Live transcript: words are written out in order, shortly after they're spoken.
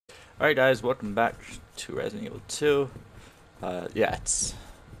Alright guys, welcome back to Resident Evil 2. Yeah,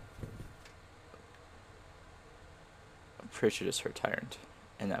 I'm pretty sure just her Tyrant,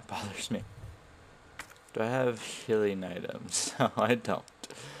 and that bothers me. Do I have healing items? No, I don't.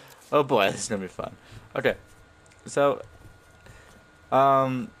 Oh boy, this is gonna be fun. Okay, so,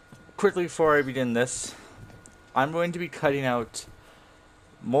 quickly before I begin this, I'm going to be cutting out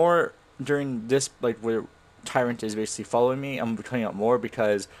more during this, like, where Tyrant is basically following me. I'm going to be cutting out more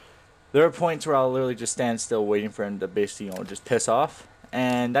because there are points where I'll literally just stand still waiting for him to basically, just piss off.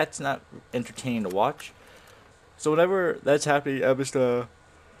 And that's not entertaining to watch. So whenever that's happening, I'm just, oh,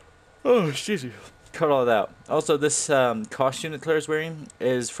 excuse me, cut all that out. Also, this costume that Claire's wearing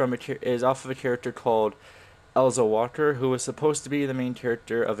is off of a character called Elza Walker, who was supposed to be the main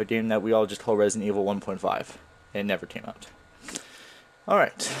character of a game that we all just call Resident Evil 1.5. It never came out.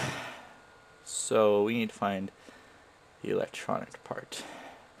 Alright. So we need to find the electronic part.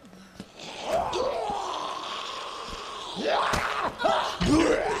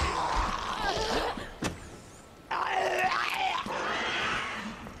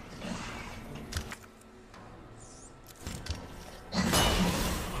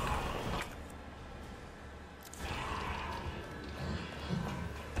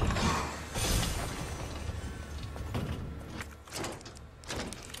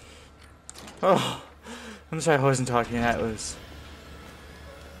 Oh, I'm sorry I wasn't talking. That was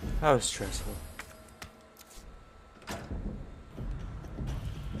stressful.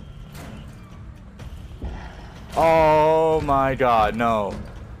 Oh my god, no.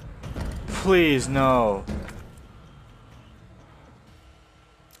 Please, no.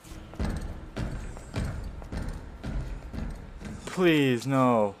 Please,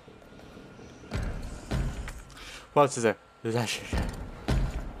 no. What else is there? There's that shit.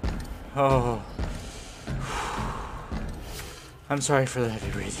 Oh. I'm sorry for the heavy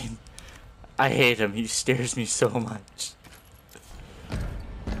breathing. I hate him. He scares me so much.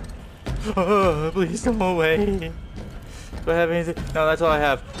 Oh, please go away. Do I have anything? No, that's all I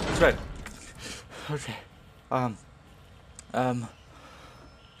have. That's right. Okay.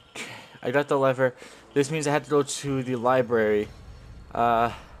 Okay. I got the lever. This means I have to go to the library.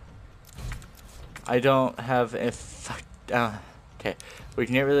 I don't have a okay. We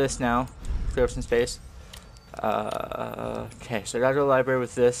can get rid of this now. Clear up some space. Okay, so I gotta go to the library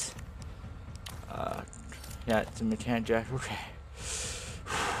with this. Yeah, it's a mechanic jack. Okay.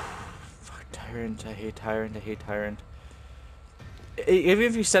 Fuck, Tyrant. I hate Tyrant. I hate Tyrant. Even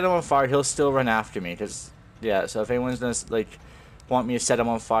if you set him on fire, he'll still run after me. Cause, yeah, so if anyone's gonna, like, want me to set him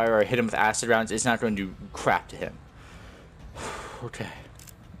on fire or hit him with acid rounds, it's not going to do crap to him. Okay.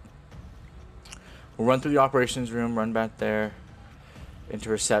 We'll run through the operations room, run back there. Into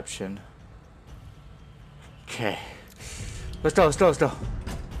reception. Okay. Let's go, let's go, let's go.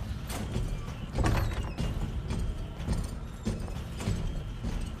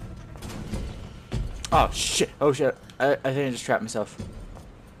 Oh shit. Oh shit. I think I just trapped myself.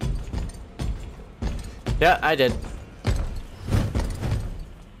 Yeah, I did.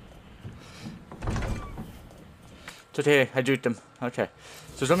 It's okay, I juked him. Okay.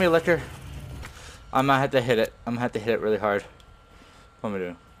 So there's gonna be a liquor. I'm gonna have to hit it. I'm gonna have to hit it really hard. What am I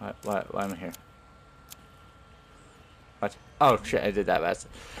doing? Why am I here? What? Oh shit, I did that fast.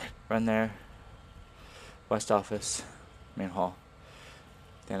 Run there. West office. Main hall.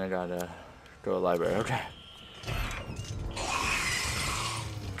 Then I gotta go to the library. Okay.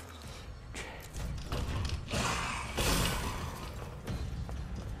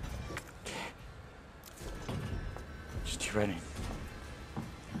 Just keep running.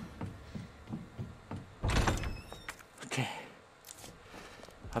 Okay.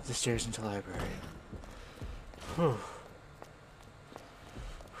 Up the stairs into the library. Whew.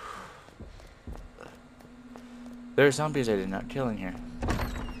 There are zombies I did not kill in here.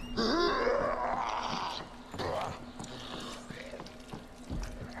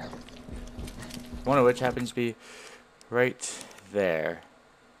 One of which happens to be right there.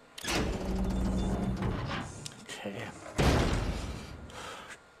 Okay.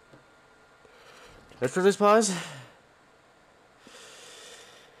 Let's for this pause.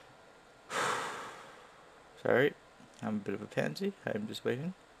 Sorry, I'm a bit of a pansy. I'm just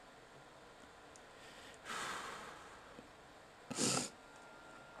waiting.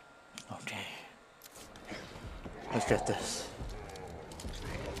 Okay. Let's get this.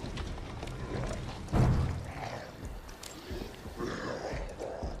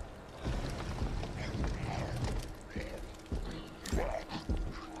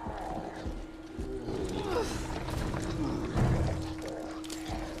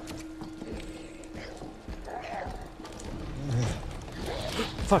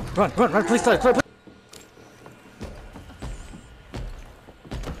 fuck, run, run, run, please, please.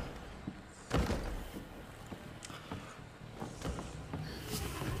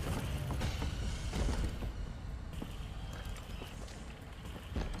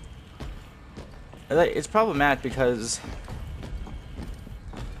 Like, it's problematic because,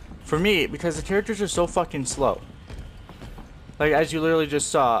 for me, because the characters are so fucking slow. Like, as you literally just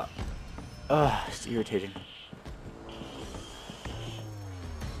saw, it's irritating.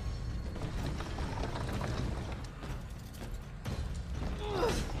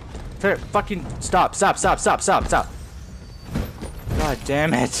 Fair, fucking stop, stop, stop, stop, stop, stop. God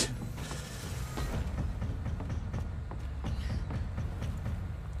damn it.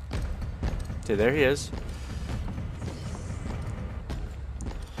 Okay, there he is.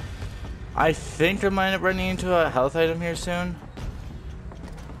 I think I might end up running into a health item here soon.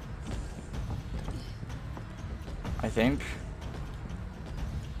 I think.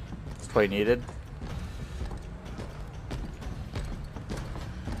 It's quite needed.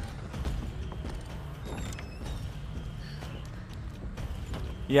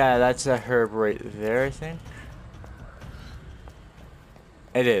 Yeah, that's a herb right there, I think.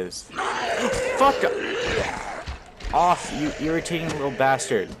 It is. Fuck off, you irritating little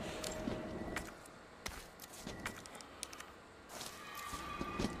bastard.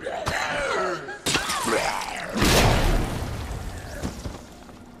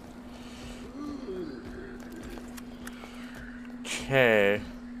 Okay.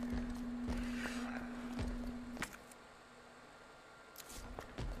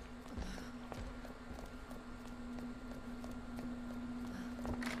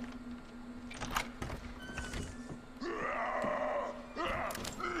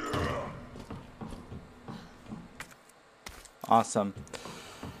 Awesome.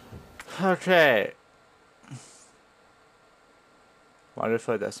 Okay. Why did I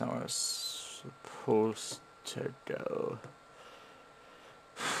feel like that's not where I was supposed to go?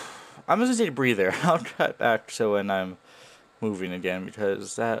 I'm just gonna take a breather. I'll cut back so when I'm moving again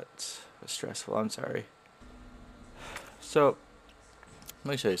because that was stressful. I'm sorry. So,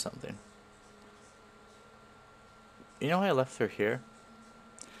 let me show you something. You know how I left through here?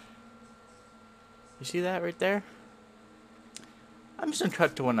 You see that right there? I'm just gonna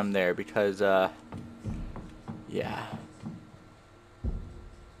cut to when I'm there because, yeah.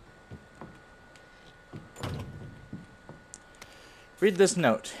 Read this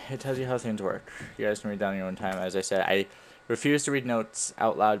note. It tells you how things work. You guys can read down your own time. As I said, I refuse to read notes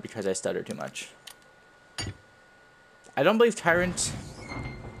out loud because I stutter too much. I don't believe Tyrant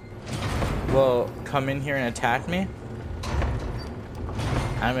will come in here and attack me.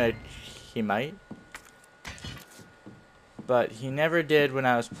 I mean, he might. But he never did when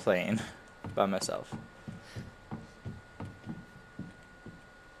I was playing by myself.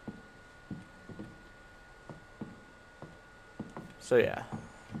 So yeah.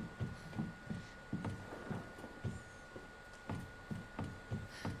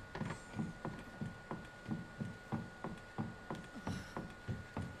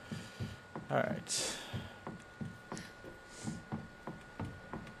 Alright.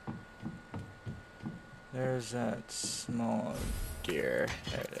 There's that small gear.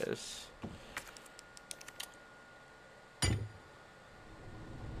 There it is.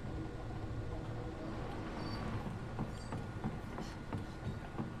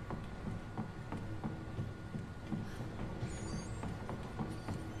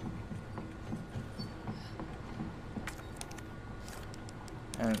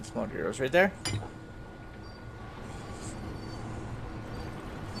 And small gear goes right there.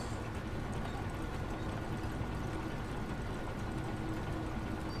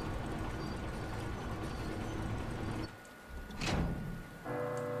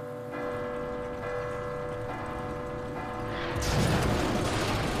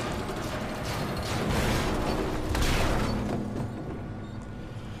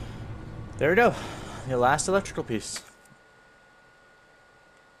 There we go. The last electrical piece.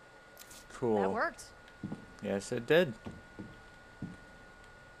 Cool. That worked. Yes, it did.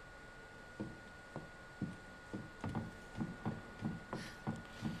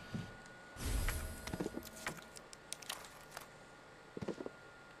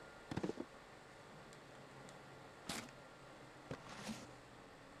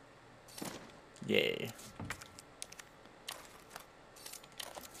 Yay.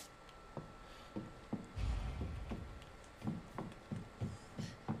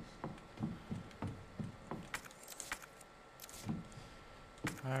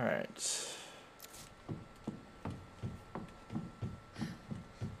 All right.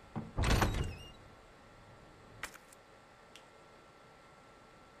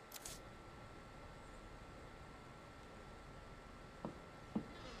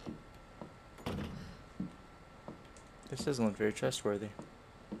 This doesn't look very trustworthy.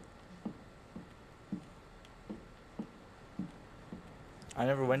 I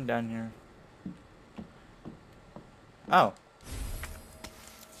never went down here. Oh.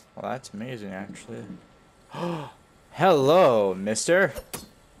 Well, that's amazing, actually. Hello, mister.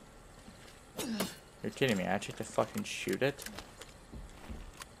 You're kidding me. I actually have to fucking shoot it?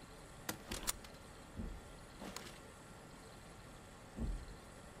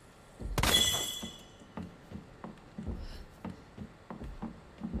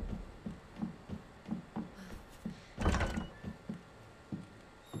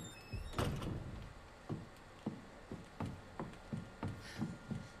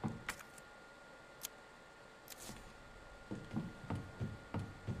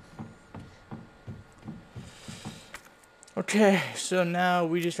 Okay, so now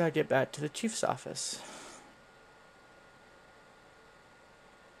we just gotta get back to the chief's office.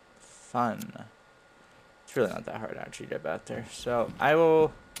 Fun. It's really not that hard to actually get back there. So I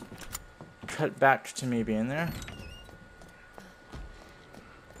will cut back to me being there.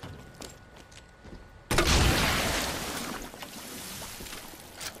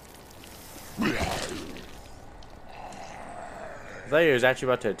 I thought he was actually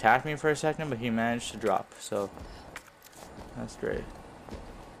about to attack me for a second, but he managed to drop, so that's great.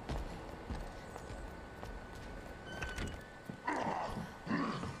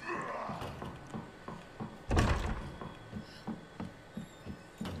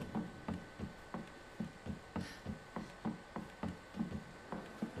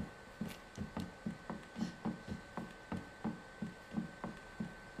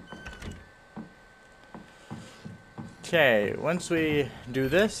 Okay, once we do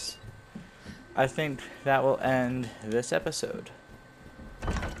this, I think that will end this episode.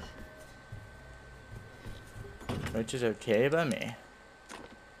 Which is okay by me.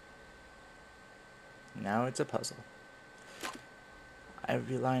 Now it's a puzzle. I would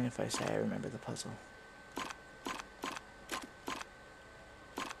be lying if I say I remember the puzzle.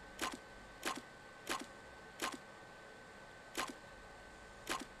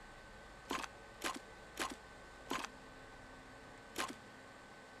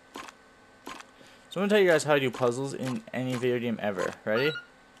 So I'm gonna tell you guys how to do puzzles in any video game ever. Ready?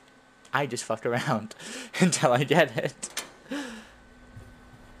 I just fuck around until I get it.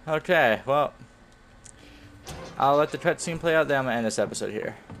 Okay, well, I'll let the cutscene play out, then I'm gonna end this episode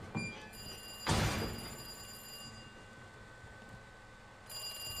here.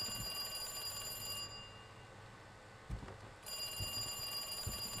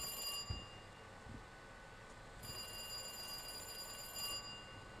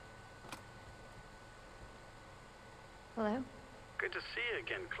 Hello? Good to see you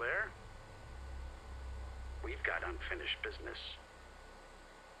again, Claire. We've got unfinished business.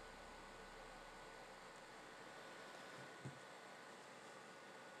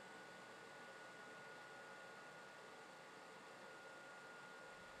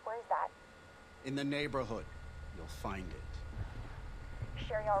 Where's that? In the neighborhood. You'll find it.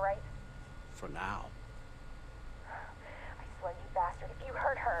 Sherry all right? For now. I swear, you bastard, if you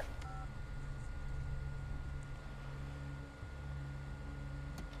hurt her.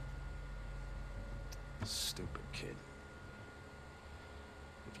 Stupid kid.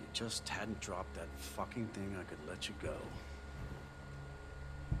 If you just hadn't dropped that fucking thing, I could let you go.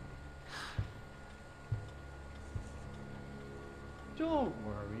 Don't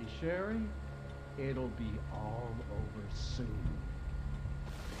worry, Sherry. It'll be all over soon.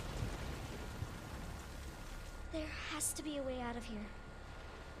 There has to be a way out of here.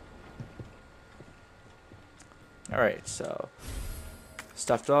 Alright, so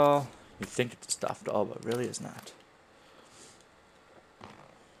stuffed doll. You think it's a stuffed doll, but really it's not.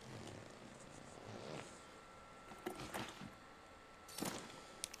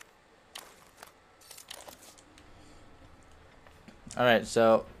 Alright,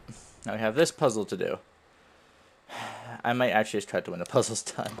 so now we have this puzzle to do. I might actually just try to win the puzzle's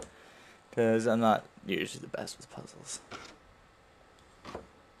done, because I'm not usually the best with puzzles.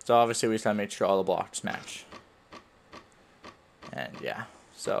 So obviously we just gotta make sure all the blocks match. And yeah,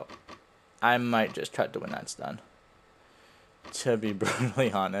 so I might just cut to when that's done, to be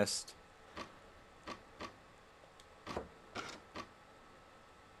brutally honest.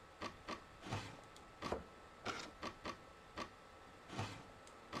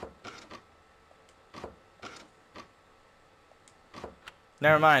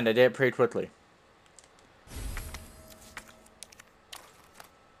 Never mind, I did it pretty quickly.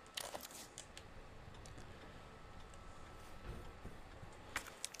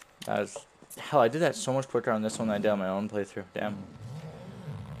 That was... Hell, I did that so much quicker on this one than I did on my own playthrough. Damn.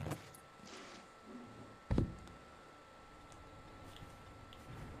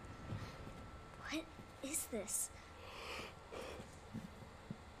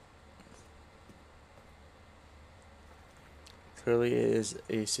 Clearly it is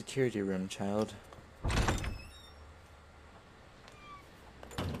a security room, child.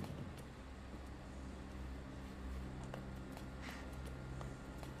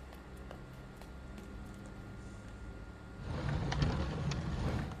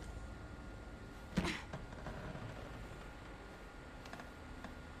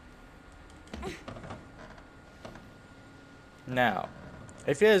 Now,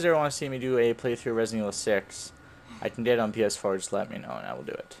 if you guys ever want to see me do a playthrough of Resident Evil 6, I can get it on PS4, just let me know and I will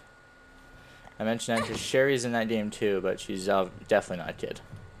do it. I mentioned that because Sherry's in that game too, but she's definitely not a kid.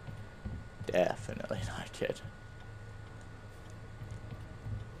 Definitely not a kid.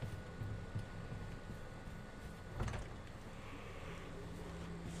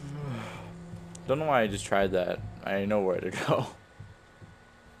 Don't know why I just tried that. I know where to go.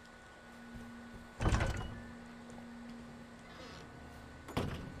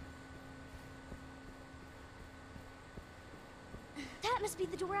 That must be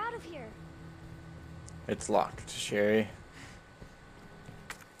the door out of here. It's locked, Sherry.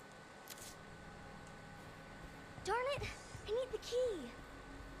 Darn it! I need the key.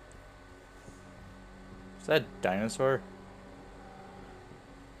 Is that a dinosaur?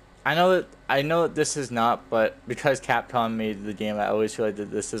 I know that this is not, but because Capcom made the game, I always feel like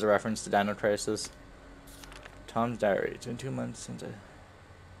that this is a reference to Dino Crisis. Tom's diary. It's been 2 months since I...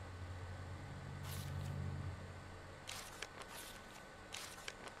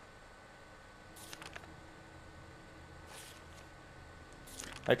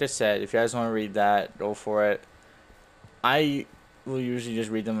 Like I said, if you guys want to read that, go for it. I will usually just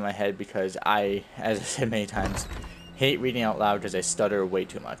read them in my head because I, as I said many times, hate reading out loud because I stutter way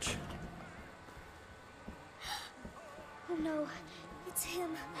too much. Oh no, it's him.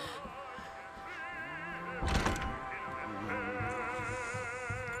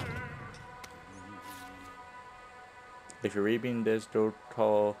 If you're reading this, don't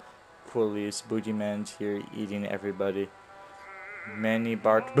call police. Boogeyman's here eating everybody. Many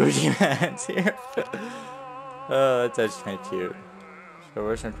barked Boogeyman's here. Oh, that's actually kind of cute. So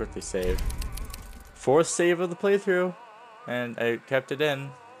we're just gonna quickly save. 4th save of the playthrough. And I kept it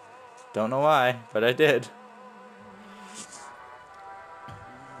in. Don't know why, but I did.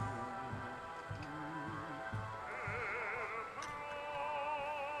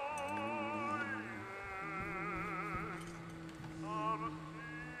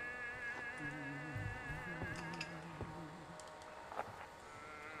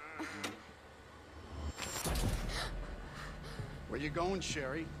 Where you going,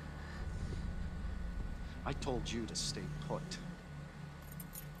 Sherry? I told you to stay put.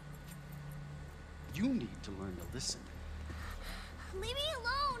 You need to learn to listen. Leave me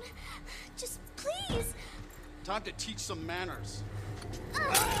alone. Just please. Time to teach some manners. You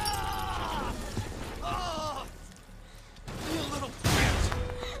little bitch!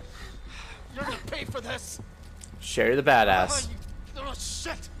 You're gonna pay for this! Sherry the badass. You little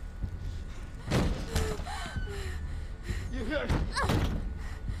shit! You hear?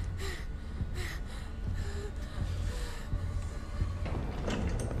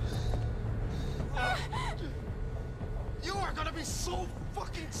 You are gonna be so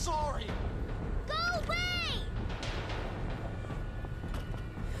fucking sorry! Go away!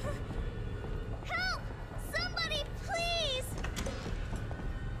 Help! Somebody, please!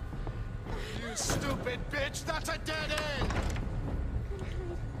 You stupid bitch! That's a dead end!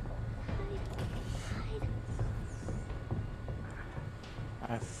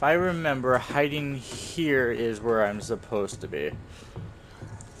 If I remember, hiding here is where I'm supposed to be.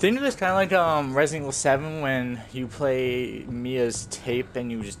 Think of this kind of like Resident Evil 7 when you play Mia's tape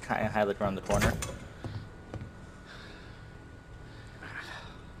and you just kind of hide like around the corner.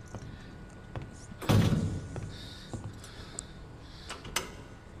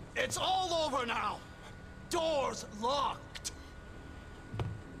 It's all over now! Doors locked!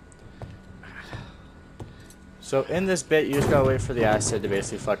 So in this bit, you just gotta wait for the acid to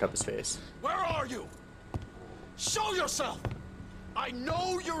basically fuck up his face. Where are you? Show yourself! I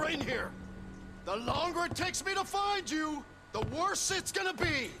know you're in here! The longer it takes me to find you, the worse it's gonna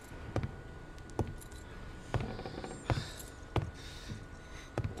be!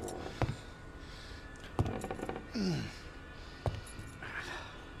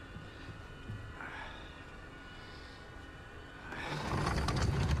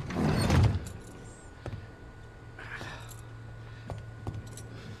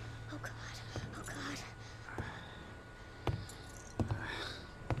 Oh God, oh God.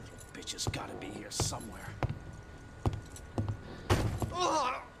 Bitch has gotta be here somewhere.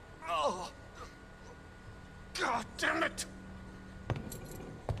 Oh, oh. God damn it!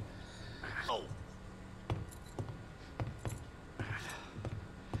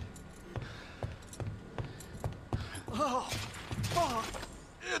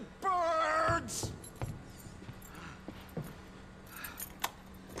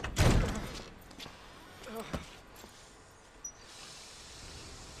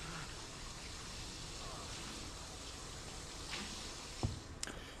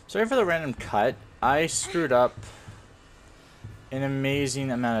 Sorry for the random cut. I screwed up an amazing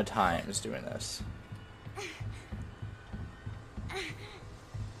amount of times doing this.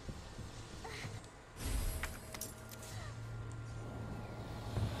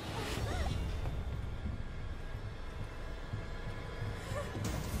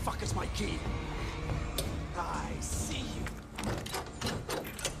 Fuck is my key? I see you.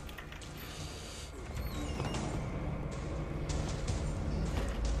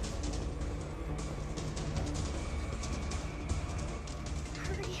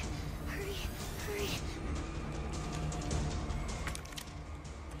 Hurry, hurry, hurry.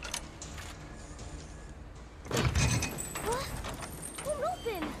 What? Won't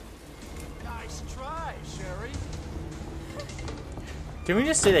open. Nice try, Sherry. Can we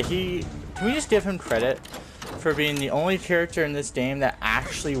just say that can we just give him credit for being the only character in this game that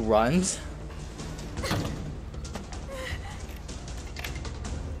actually runs?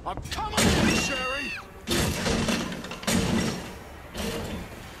 I'm coming, Sherry.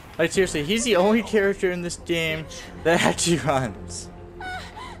 Like seriously, he's the only character in this game that actually runs.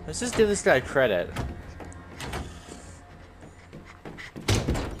 Let's just give this guy credit.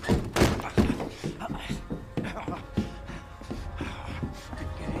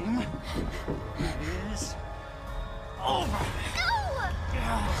 Game is over.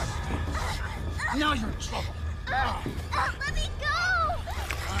 Now you're in trouble. Let me go! No,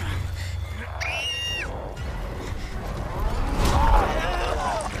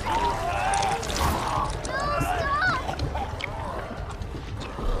 stop!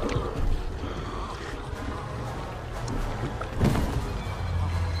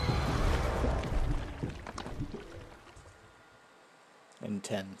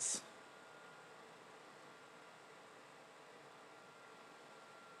 Intense.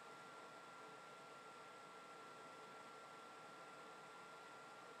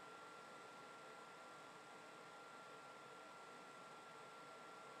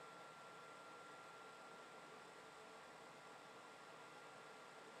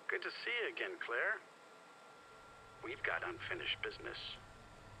 Good to see you again, Claire. We've got unfinished business.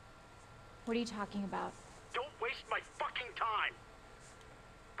 What are you talking about? Don't waste my fucking time!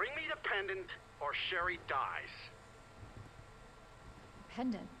 Bring me the pendant, or Sherry dies.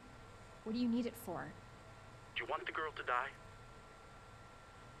 Pendant? What do you need it for? Do you want the girl to die?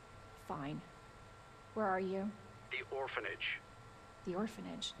 Fine. Where are you? The orphanage. The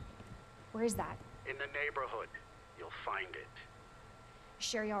orphanage. Where is that? In the neighborhood. You'll find it. Is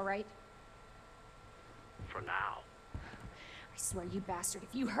Sherry all right? For now. I swear, you bastard,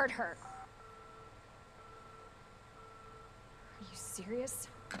 if you hurt her... Are you serious?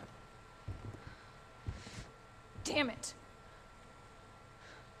 Damn it!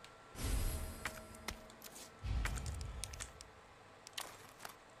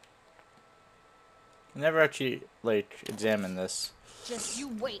 I never actually, like, examined this. Just you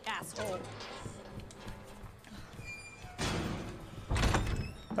wait, asshole.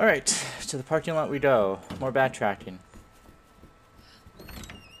 Alright, to the parking lot we go. More backtracking.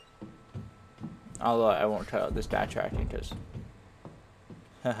 Although I won't try out this backtracking because...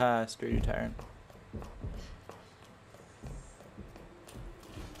 Haha, screw you, Tyrant.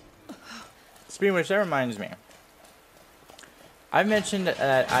 Speaking of which, that reminds me. I mentioned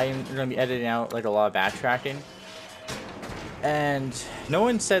that I'm going to be editing out like a lot of backtracking. And no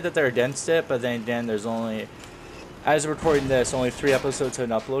one said that they're against it, but then again, there's only... As of recording this, only 3 episodes have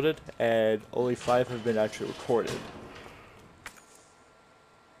been uploaded, and only 5 have been actually recorded.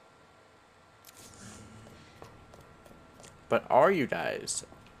 But are you guys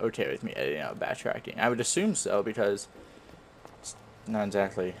okay with me editing out backtracking? I would assume so, because it's not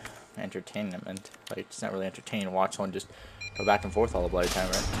exactly entertainment. Like, it's not really entertaining to watch someone just go back and forth all the bloody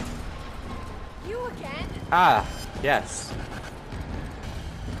time, right? You again? Ah, yes.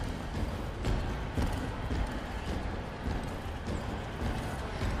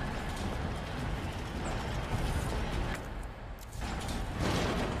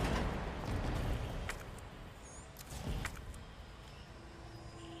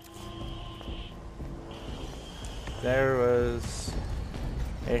 There was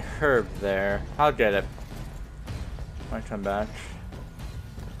a herb there. I'll get it. Might come back.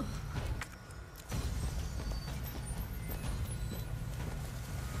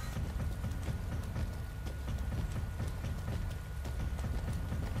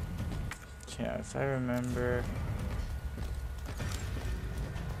 Yeah, if I remember.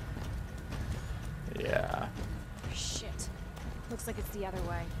 Yeah. Shit. Looks like it's the other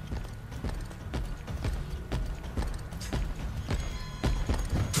way.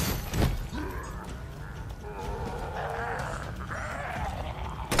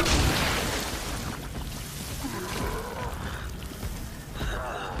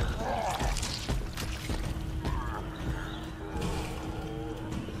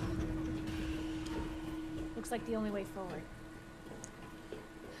 looks like the only way forward.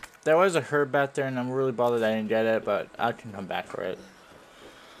 There was a herb back there, and I'm really bothered I didn't get it, but I can come back for it.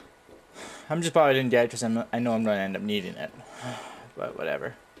 I'm just bothered I didn't get it because I know I'm going to end up needing it. But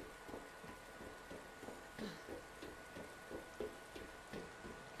whatever.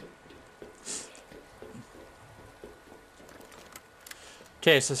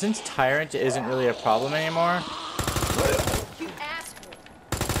 Okay, so since Tyrant isn't really a problem anymore... You asshole!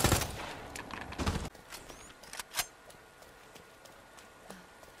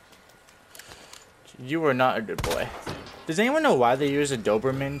 You were not a good boy. Does anyone know why they use a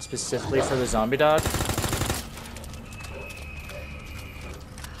Doberman specifically for the zombie dog?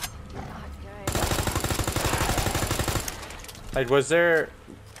 Like, was there...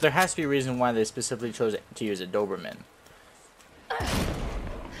 There has to be a reason why they specifically chose to use a Doberman.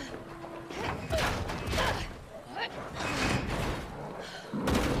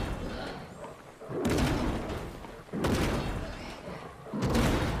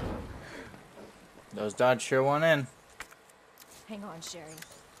 Those dogs sure went in. Hang on, Sherry.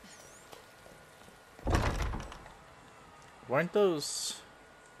 Weren't those...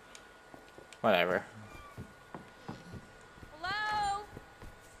 Whatever. Hello?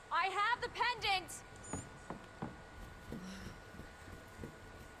 I have the pendant!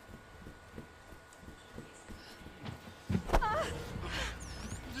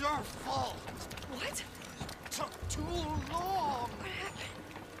 Your fault. What? Took too long.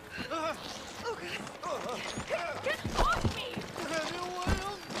 Oh god. Get off me!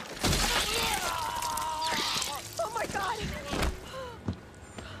 Oh my god!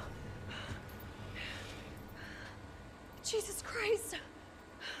 Jesus Christ!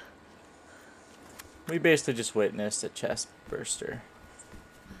 We basically just witnessed a chest burster.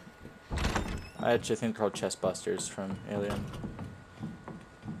 I actually think they're called chest busters from Alien.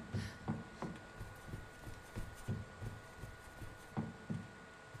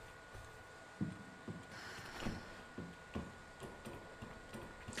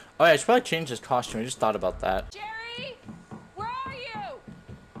 Oh yeah, I should probably change his costume. I just thought about that. Sherry! Where are you?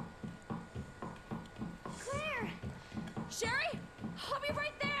 Claire! Sherry? I'll be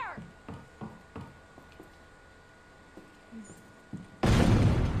right there!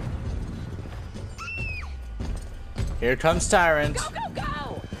 Here comes Tyrant. Go, go,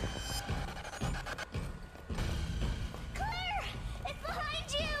 go! Claire! It's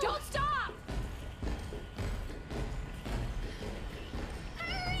behind you! Don't stop!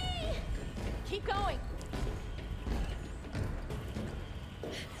 Hurry! Keep going.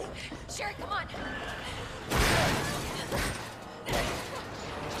 Sherry, come on.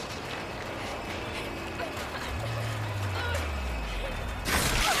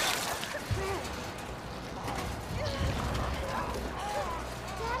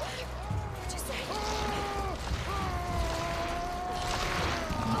 What'd you say?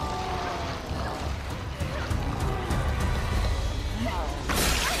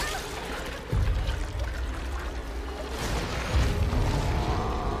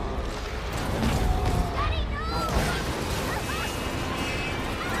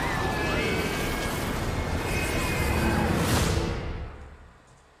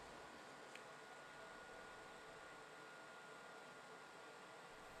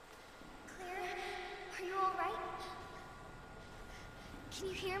 Claire, are you all right? Can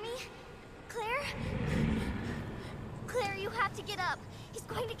you hear me? Claire? Claire, you have to get up. He's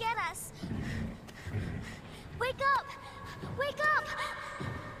going to get us. Wake up! Wake up!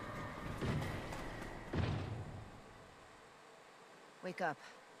 Wake up.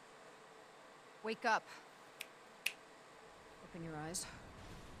 Wake up. Open your eyes.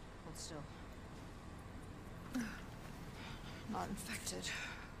 Hold still. Not infected.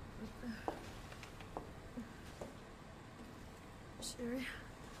 Sherry?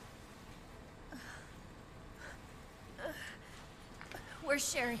 Where's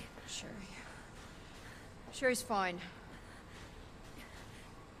Sherry? Sherry. Sherry's fine.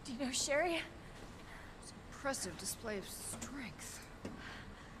 Do you know Sherry? It's an impressive display of strength.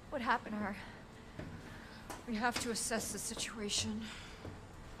 What happened to her? We have to assess the situation.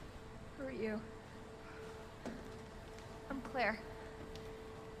 Who are you? I'm Claire.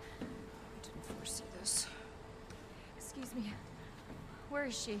 I didn't foresee this. Excuse me. Where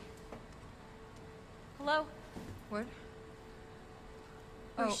is she? Hello? What?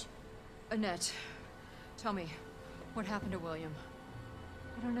 Where's Oh, she? Annette. Tell me, what happened to William?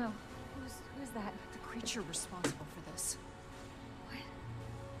 I don't know. Who's that? The creature responsible for this. What?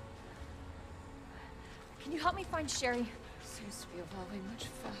 Can you help me find Sherry? Seems to be evolving much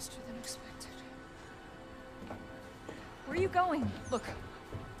faster than expected. Where are you going? Look,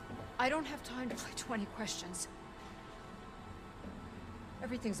 I don't have time to play 20 questions.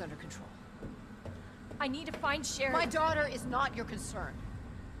 Everything's under control. I need to find Sherry. My daughter is not your concern.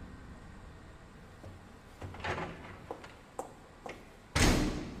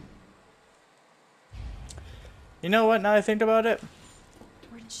 You know what? Now I think about it,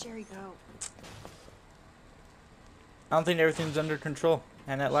 Where did Sherry go? I don't think everything's under control.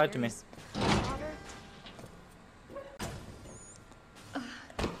 And that lied to me. Sherry's daughter?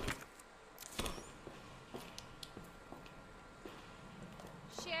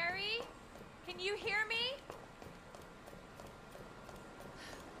 Sherry? Can you hear me?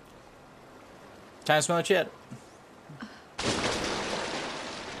 Time to smell a shit.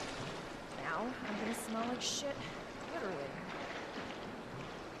 Now I'm gonna smell like shit. Literally.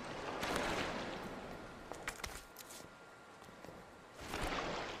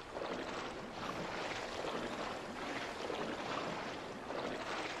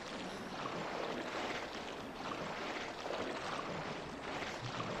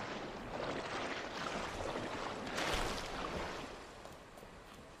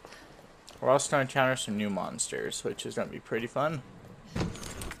 We're also going to encounter some new monsters, which is going to be pretty fun.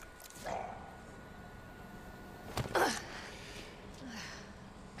 What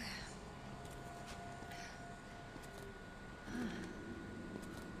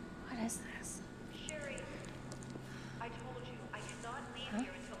is this? Sherry, I told you, I cannot leave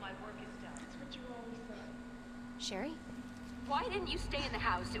here until my work is done. That's what you always say. Sherry? Why didn't you stay in the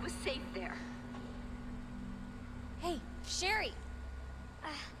house? It was safe there. Hey, Sherry!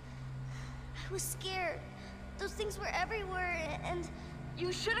 I was scared. Those things were everywhere, and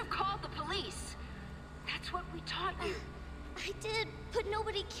You should have called the police. That's what we taught you. I did, but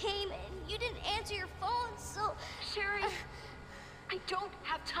nobody came, and you didn't answer your phone, so... Sherry, I don't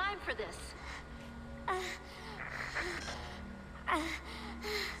have time for this.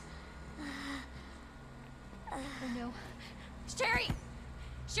 Oh no. Sherry!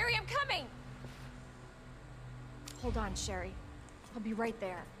 Sherry, I'm coming! Hold on, Sherry. I'll be right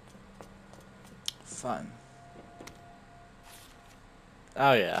there. Fun.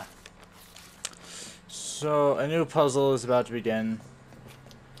 Oh yeah. So a new puzzle is about to begin.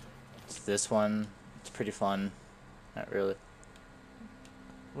 It's this one. It's pretty fun. Not really.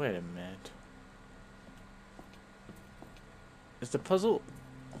 Wait a minute. Is the puzzle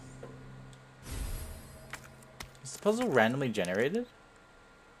randomly generated?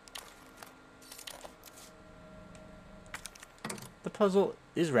 The puzzle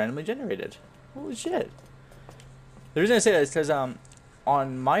is randomly generated. Holy shit. The reason I say that is because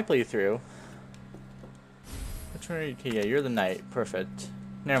on my playthrough, which one are you? Okay, yeah, you're the knight. Perfect.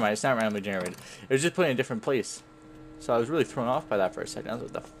 Never mind, it's not randomly generated. It was just put in a different place. So I was really thrown off by that for a second. I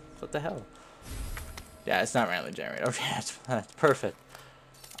was like, what the hell? Yeah, it's not randomly generated. Okay, that's perfect.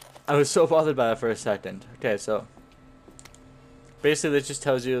 I was so bothered by that for a second. Okay, so basically this just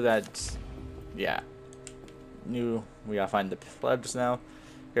tells you that, yeah, we gotta find the plebs now.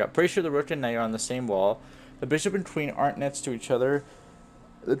 Yeah, pretty sure the rook and knight are on the same wall. The bishop and queen aren't next to each other.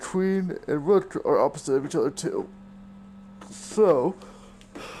 The queen and rook are opposite of each other too. So,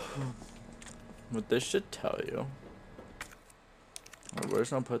 what this should tell you, we're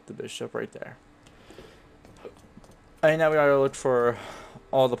just gonna put the bishop right there. And now we gotta look for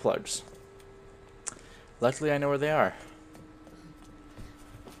all the plugs. Luckily, I know where they are.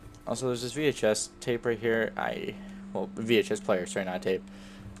 Also, there's this VHS tape right here. Well, VHS player, sorry, not tape.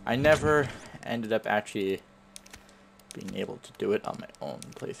 I never ended up actually being able to do it on my own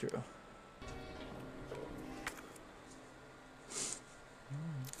playthrough.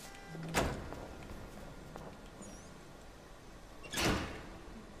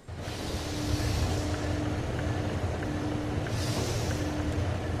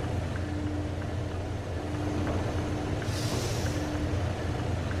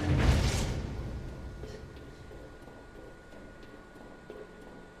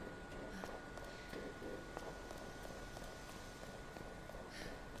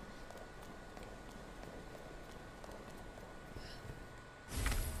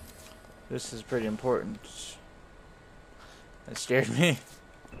 This is pretty important. That scared me.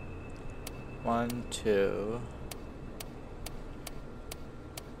 1, 2.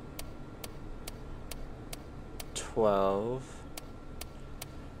 12.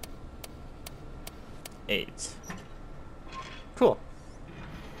 8. Cool.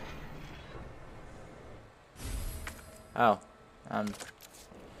 Oh. I'm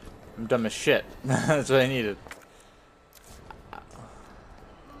dumb as shit. That's what I needed.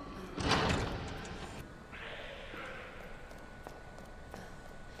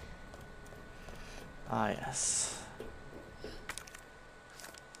 Ah, yes.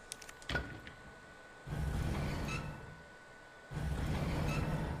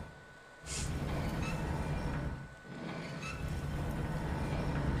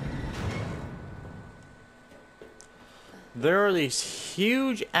 there are these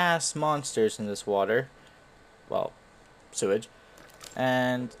huge ass monsters in this water. Well, sewage.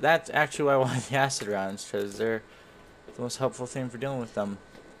 And that's actually why I wanted the acid rounds, because they're the most helpful thing for dealing with them.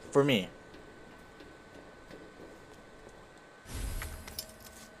 For me.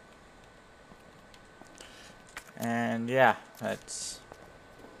 And yeah, that's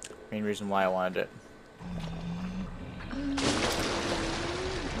the main reason why I wanted it.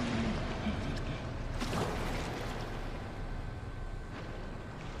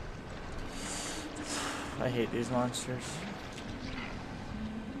 I hate these monsters.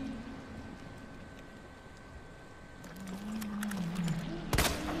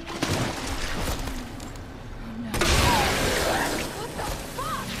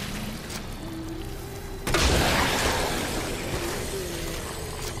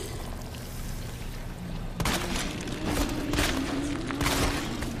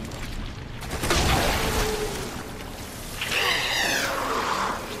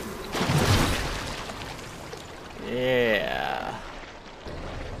 Yeah.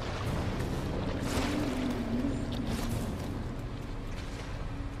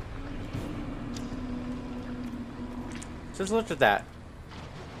 Just look at that.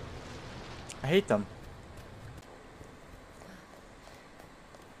 I hate them.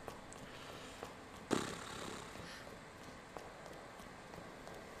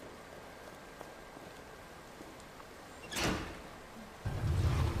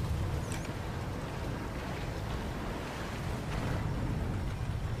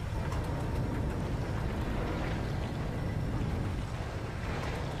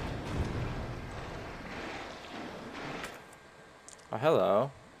 Oh,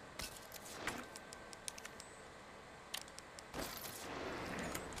 hello.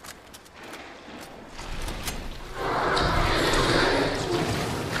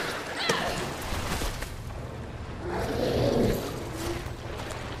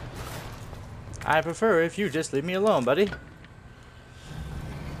 I prefer if you just leave me alone, buddy.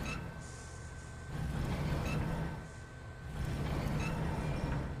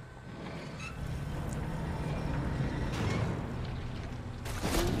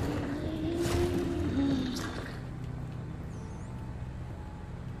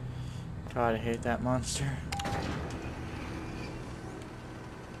 God, I hate that monster.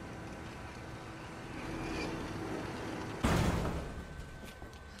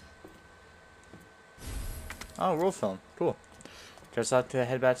 Oh, roll film. Cool. Just have to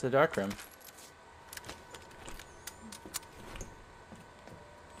head back to the dark room.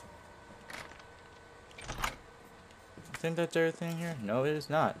 I think that's everything here? No, it is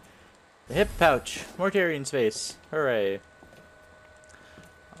not. The hip pouch. More carrying space. Hooray.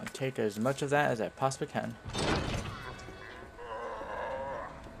 I'll take as much of that as I possibly can.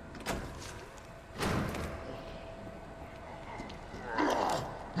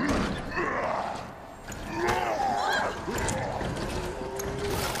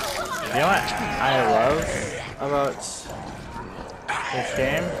 You know what I love about this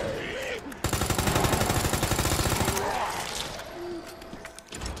game?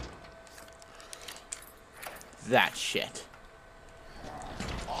 That shit.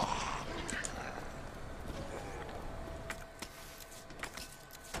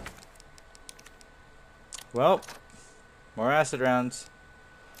 Well, more acid rounds.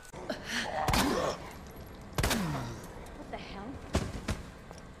 What the hell?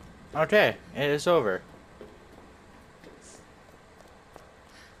 Okay, it is over.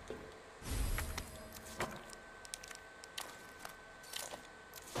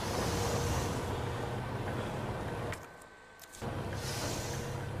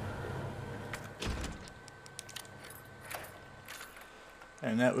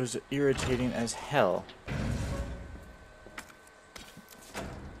 And that was irritating as hell.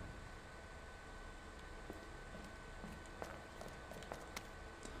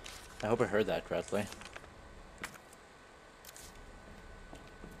 I hope I heard that correctly.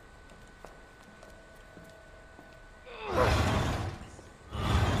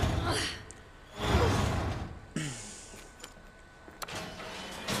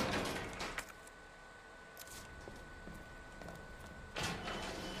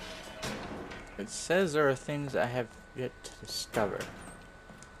 It says there are things I have yet to discover.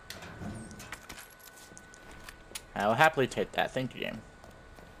 I will happily take that. Thank you, game.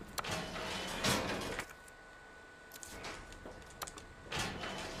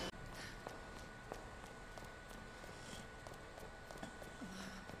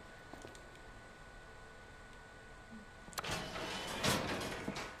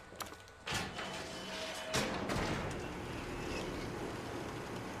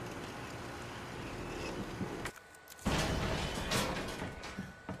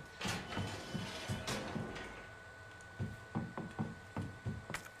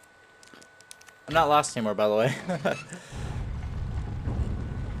 I'm not lost anymore, by the way.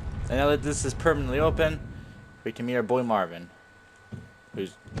 And now that this is permanently open, we can meet our boy Marvin,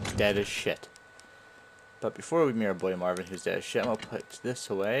 who's dead as shit. But before we meet our boy Marvin, who's dead as shit, I'm gonna put this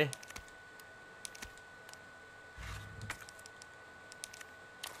away.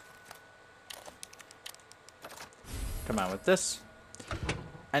 Come on with this.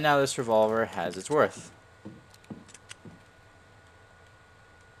 And now this revolver has its worth.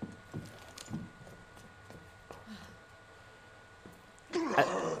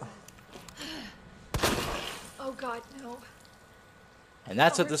 Oh God, no. And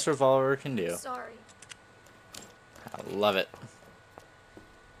that's what this revolver can do. Sorry. I love it.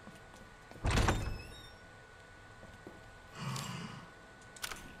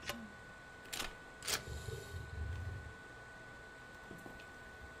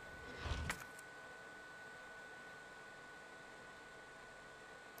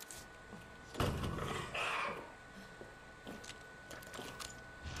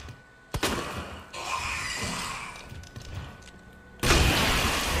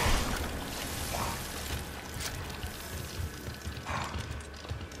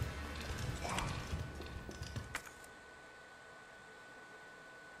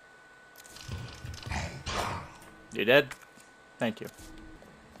 You dead? Thank you.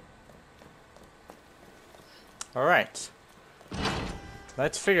 Alright.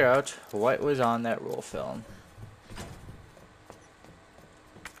 Let's figure out what was on that roll film.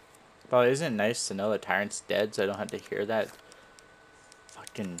 Well, isn't it nice to know that Tyrant's dead so I don't have to hear that?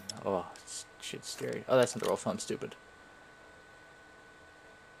 Fucking... Oh, shit's scary. Oh, that's not the roll film. I'm stupid.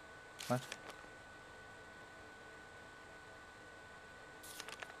 What?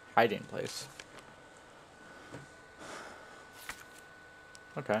 Hiding place.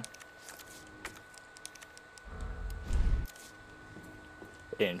 Okay.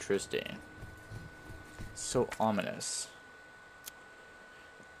 Interesting. So ominous.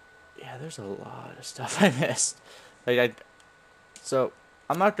 Yeah, there's a lot of stuff I missed. So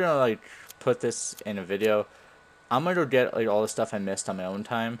I'm not gonna like put this in a video. I'm gonna go get like all the stuff I missed on my own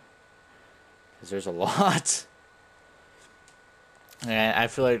time, because there's a lot. And I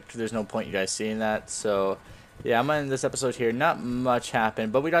feel like there's no point you guys seeing that. So yeah, I'm gonna end this episode here. Not much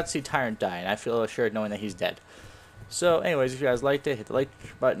happened, but we got to see Tyrant die, and I feel assured knowing that he's dead. So anyways, if you guys liked it, hit the like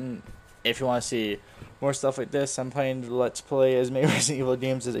button. If you want to see more stuff like this, I'm planning to let's play as many Resident Evil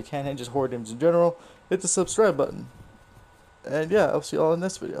games as I can, and just horror games in general. Hit the subscribe button. And yeah, I'll see you all in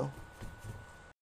this video.